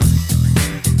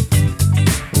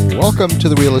Welcome to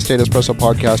the Real Estate Espresso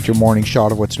Podcast, your morning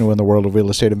shot of what's new in the world of real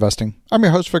estate investing. I'm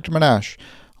your host, Victor Menashe.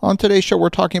 On today's show, we're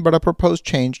talking about a proposed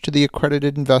change to the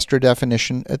accredited investor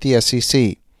definition at the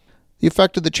SEC. The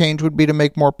effect of the change would be to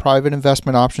make more private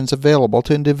investment options available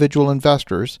to individual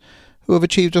investors who have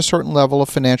achieved a certain level of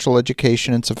financial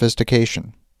education and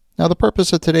sophistication. Now, the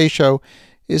purpose of today's show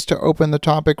is to open the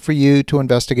topic for you to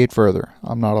investigate further.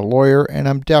 I'm not a lawyer, and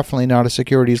I'm definitely not a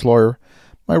securities lawyer.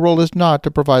 My role is not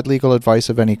to provide legal advice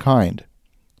of any kind.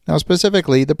 Now,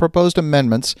 specifically, the proposed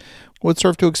amendments would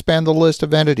serve to expand the list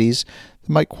of entities that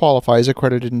might qualify as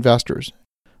accredited investors.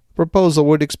 The proposal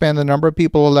would expand the number of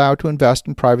people allowed to invest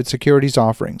in private securities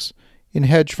offerings, in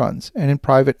hedge funds, and in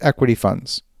private equity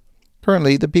funds.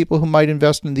 Currently, the people who might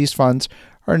invest in these funds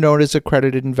are known as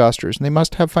accredited investors, and they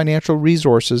must have financial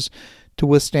resources to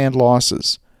withstand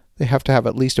losses. They have to have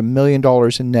at least $1 million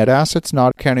in net assets,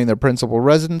 not counting their principal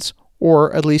residence,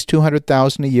 or at least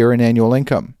 $200,000 a year in annual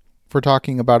income. If we're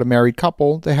talking about a married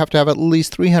couple, they have to have at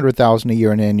least $300,000 a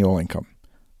year in annual income.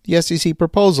 The SEC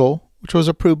proposal, which was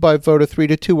approved by a vote of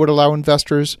 3-2, would allow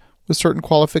investors with certain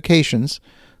qualifications,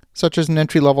 such as an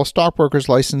entry-level stockbroker's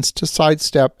license, to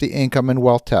sidestep the income and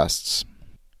wealth tests.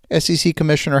 SEC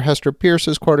Commissioner Hester Peirce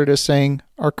is quoted as saying,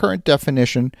 "Our current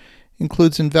definition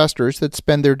includes investors that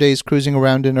spend their days cruising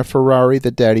around in a Ferrari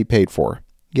that daddy paid for.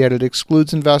 Yet it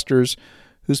excludes investors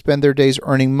who spend their days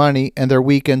earning money and their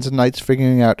weekends and nights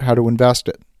figuring out how to invest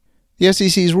it." The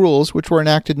SEC's rules, which were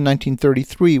enacted in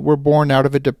 1933, were born out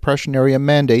of a Depression-era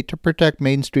mandate to protect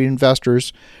Main Street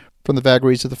investors from the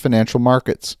vagaries of the financial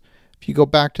markets. If you go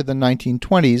back to the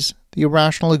 1920s, the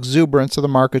irrational exuberance of the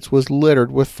markets was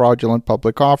littered with fraudulent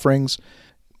public offerings.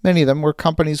 Many of them were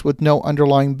companies with no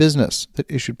underlying business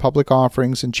that issued public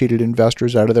offerings and cheated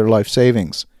investors out of their life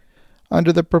savings.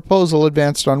 Under the proposal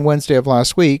advanced on Wednesday of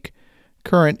last week,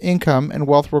 current income and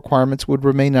wealth requirements would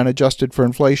remain unadjusted for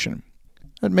inflation.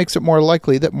 That makes it more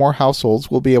likely that more households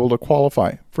will be able to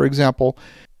qualify. For example,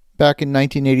 back in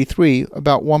 1983,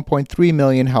 about 1.3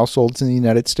 million households in the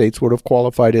United States would have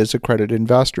qualified as accredited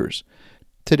investors.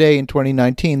 Today, in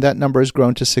 2019, that number has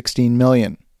grown to 16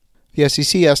 million. The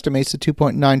SEC estimates that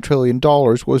 $2.9 trillion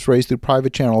was raised through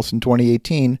private channels in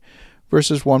 2018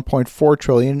 versus $1.4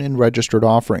 trillion in registered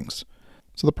offerings.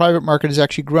 So the private market has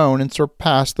actually grown and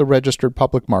surpassed the registered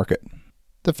public market.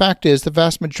 The fact is, the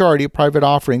vast majority of private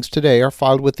offerings today are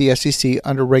filed with the SEC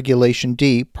under Regulation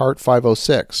D, Part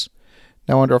 506.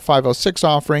 Now, under a 506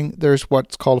 offering, there's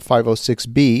what's called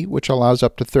 506B, which allows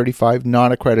up to 35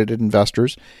 non-accredited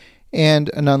investors and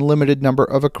an unlimited number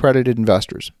of accredited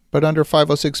investors. But under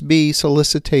 506B,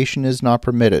 solicitation is not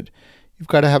permitted. You've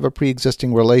got to have a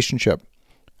pre-existing relationship.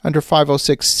 Under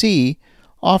 506C,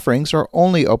 offerings are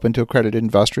only open to accredited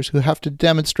investors who have to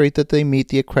demonstrate that they meet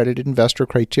the accredited investor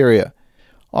criteria.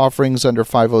 Offerings under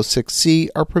 506C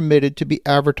are permitted to be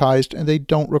advertised, and they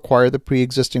don't require the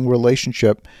pre-existing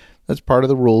relationship that's part of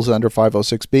the rules under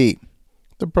 506B.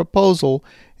 The proposal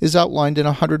is outlined in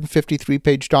a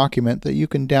 153-page document that you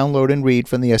can download and read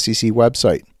from the SEC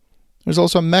website. There's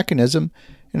also a mechanism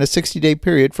in a 60-day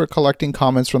period for collecting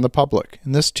comments from the public,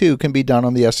 and this too can be done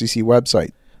on the SEC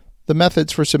website. The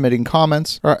methods for submitting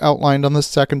comments are outlined on the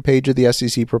second page of the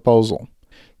SEC proposal.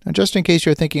 Now, just in case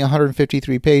you're thinking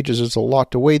 153 pages is a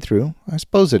lot to wade through, I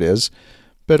suppose it is,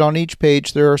 but on each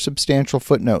page there are substantial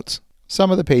footnotes. Some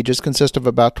of the pages consist of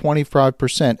about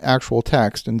 25% actual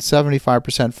text and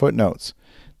 75% footnotes.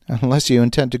 Unless you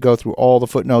intend to go through all the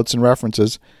footnotes and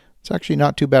references, it's actually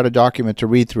not too bad a document to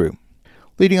read through.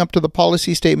 Leading up to the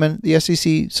policy statement, the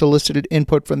SEC solicited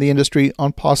input from the industry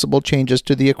on possible changes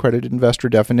to the accredited investor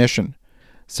definition.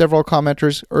 Several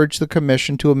commenters urged the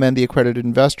Commission to amend the accredited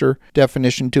investor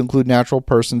definition to include natural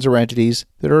persons or entities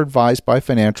that are advised by a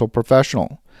financial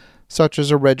professional, such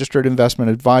as a registered investment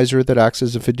advisor that acts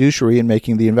as a fiduciary in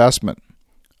making the investment.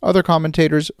 Other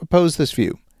commentators opposed this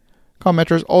view.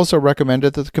 Commenters also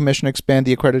recommended that the Commission expand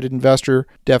the accredited investor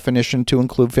definition to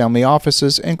include family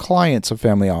offices and clients of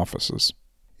family offices.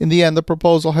 In the end, the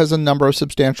proposal has a number of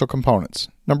substantial components.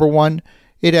 Number one,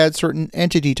 it adds certain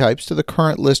entity types to the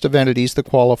current list of entities that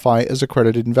qualify as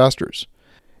accredited investors.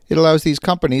 It allows these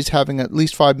companies having at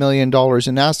least $5 million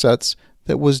in assets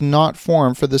that was not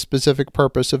formed for the specific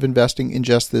purpose of investing in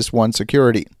just this one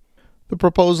security. The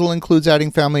proposal includes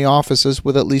adding family offices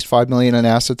with at least $5 million in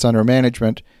assets under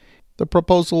management. The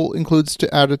proposal includes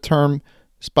to add a term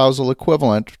spousal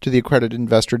equivalent to the accredited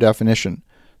investor definition,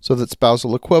 so that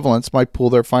spousal equivalents might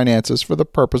pool their finances for the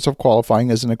purpose of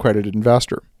qualifying as an accredited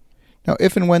investor. Now,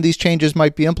 if and when these changes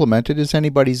might be implemented is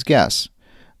anybody's guess.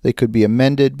 They could be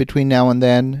amended between now and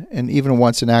then, and even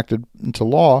once enacted into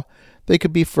law, they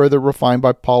could be further refined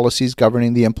by policies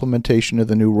governing the implementation of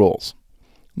the new rules.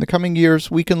 the coming years,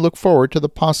 we can look forward to the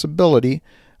possibility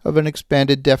of an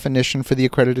expanded definition for the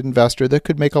accredited investor that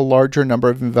could make a larger number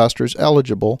of investors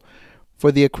eligible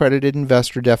for the accredited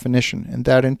investor definition, and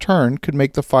that in turn could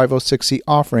make the 506c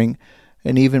offering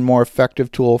an even more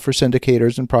effective tool for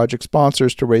syndicators and project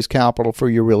sponsors to raise capital for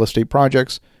your real estate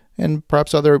projects and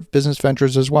perhaps other business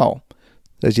ventures as well.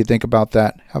 As you think about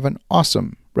that, have an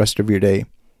awesome rest of your day.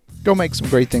 Go make some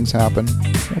great things happen.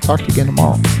 We'll talk to you again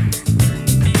tomorrow.